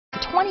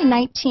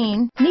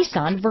2019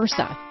 Nissan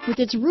Versa. With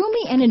its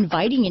roomy and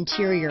inviting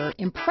interior,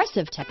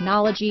 impressive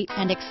technology,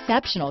 and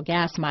exceptional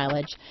gas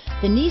mileage,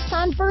 the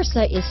Nissan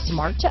Versa is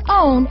smart to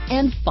own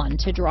and fun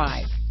to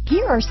drive.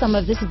 Here are some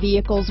of this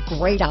vehicle's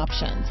great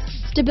options: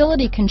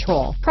 stability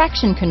control,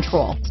 traction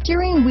control,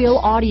 steering wheel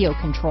audio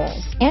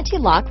controls,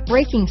 anti-lock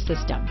braking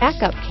system,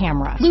 backup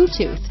camera,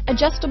 Bluetooth,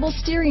 adjustable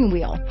steering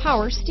wheel,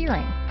 power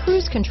steering,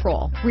 cruise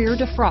control, rear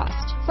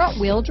defrost, front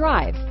wheel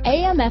drive,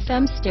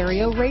 AM/FM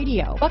stereo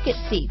radio, bucket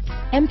seats,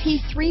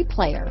 MP3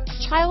 player,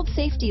 child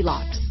safety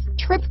locks,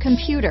 trip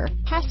computer,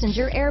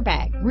 passenger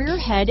airbag, rear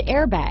head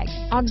airbag,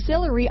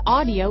 auxiliary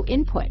audio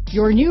input.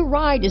 Your new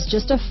ride is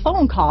just a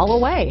phone call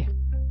away.